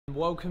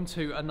welcome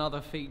to another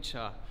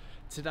feature.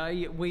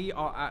 Today we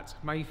are at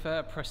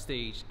Mayfair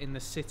Prestige in the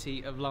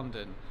City of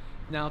London.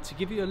 Now, to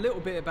give you a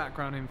little bit of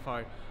background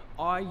info,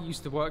 I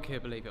used to work here,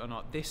 believe it or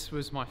not. This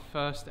was my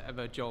first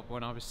ever job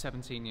when I was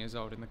 17 years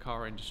old in the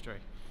car industry.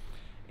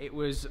 It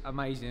was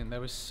amazing. There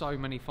were so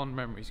many fond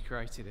memories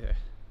created here.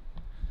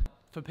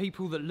 For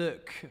people that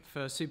look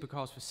for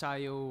supercars for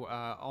sale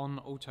on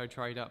Auto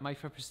Trader,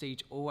 Mayfair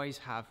Prestige always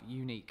have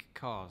unique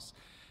cars.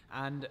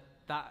 And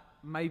that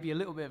may be a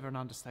little bit of an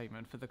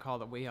understatement for the car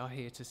that we are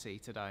here to see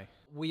today.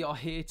 We are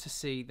here to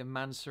see the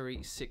Mansory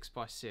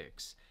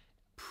 6x6.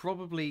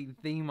 Probably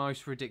the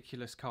most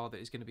ridiculous car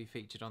that is going to be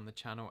featured on the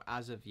channel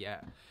as of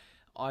yet.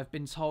 I've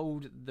been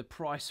told the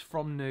price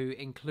from new,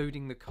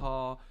 including the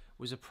car,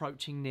 was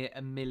approaching near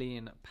 £1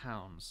 million.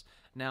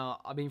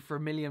 Now, I mean, for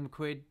 £1 million,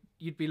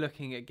 you'd be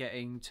looking at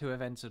getting 2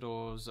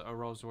 Aventadors, a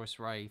Rolls-Royce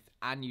Wraith,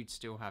 and you'd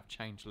still have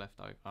change left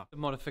over. The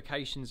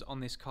modifications on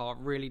this car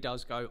really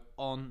does go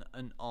on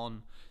and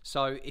on.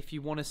 So if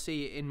you want to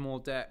see it in more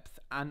depth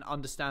and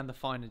understand the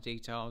finer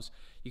details,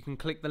 you can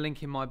click the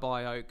link in my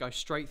bio, go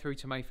straight through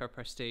to Mayfair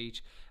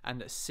Prestige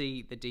and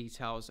see the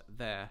details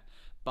there.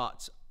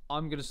 But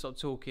I'm going to stop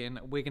talking.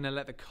 We're going to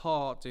let the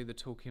car do the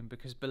talking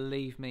because,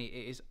 believe me,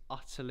 it is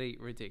utterly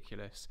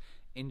ridiculous.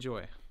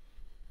 Enjoy.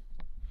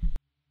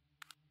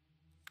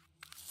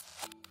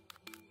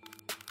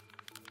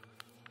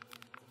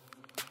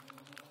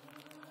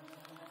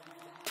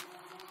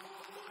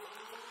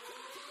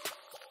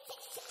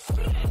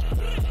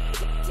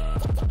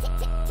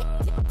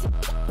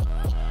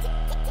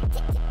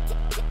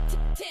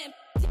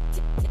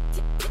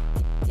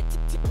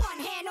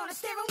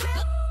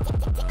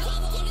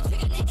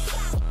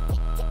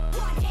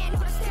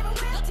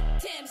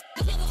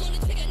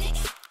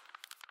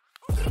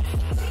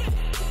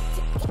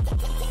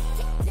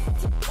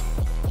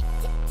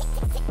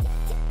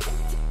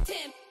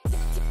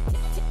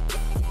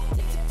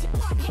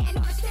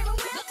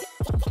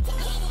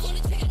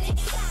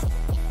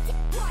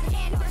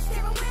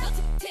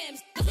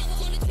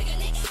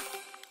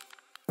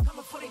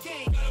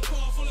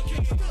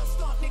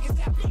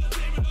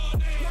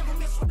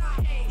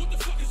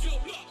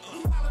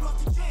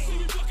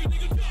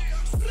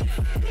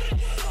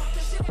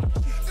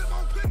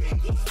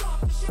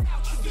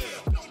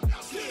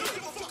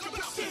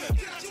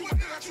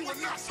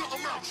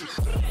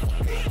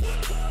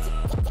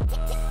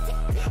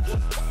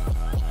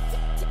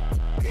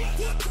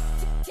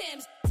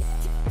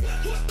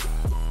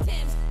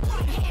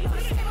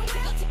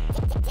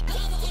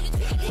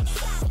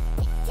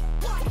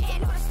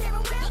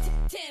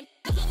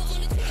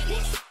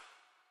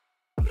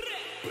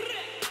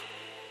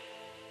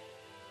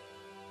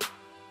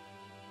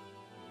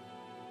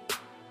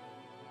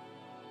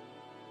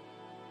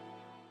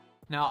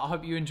 Now, I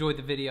hope you enjoyed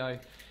the video.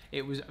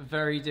 It was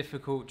very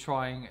difficult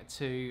trying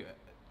to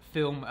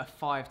film a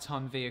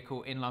 5-ton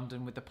vehicle in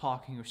London with the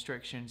parking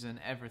restrictions and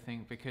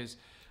everything, because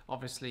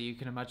obviously you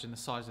can imagine the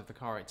size of the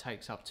car. It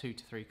takes up 2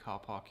 to 3 car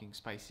parking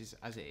spaces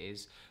as it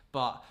is.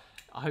 But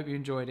I hope you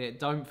enjoyed it.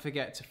 Don't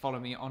forget to follow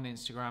me on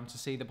Instagram to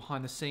see the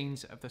behind the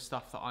scenes of the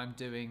stuff that I'm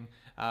doing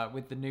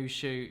with the new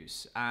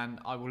shoots, and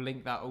I will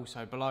link that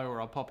also below,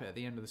 or I'll pop it at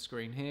the end of the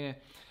screen here.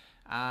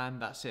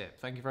 And that's it.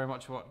 Thank you very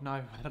much for what?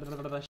 No.